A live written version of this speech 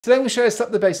Today I'm going to show you how to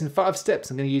slap the bass in 5 steps.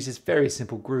 I'm going to use this very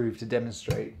simple groove to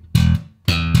demonstrate.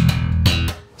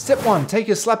 Step 1. Take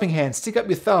your slapping hand, stick up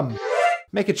your thumb,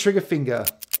 make a trigger finger.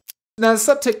 Now the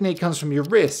slap technique comes from your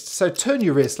wrist, so turn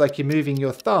your wrist like you're moving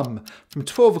your thumb from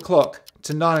 12 o'clock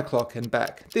to 9 o'clock and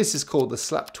back. This is called the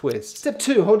slap twist. Step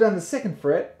 2. Hold down the 2nd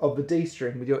fret of the D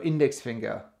string with your index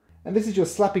finger. And this is your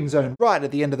slapping zone right at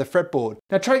the end of the fretboard.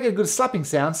 Now try to get a good slapping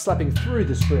sound slapping through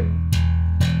the string.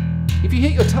 If you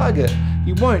hit your target,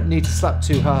 you won't need to slap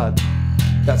too hard.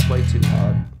 That's way too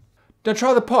hard. Now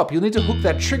try the pop. You'll need to hook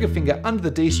that trigger finger under the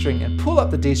D string and pull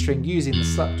up the D string using the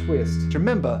slap twist.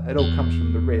 Remember, it all comes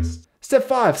from the wrist. Step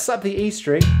 5. Slap the E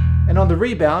string, and on the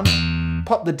rebound,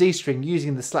 pop the D string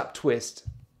using the slap twist.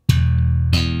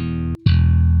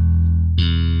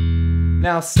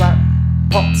 Now slap,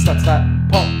 pop, slap,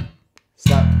 slap, pop,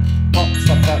 slap, pop,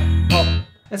 slap, slap, pop.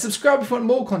 And subscribe if you want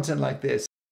more content like this.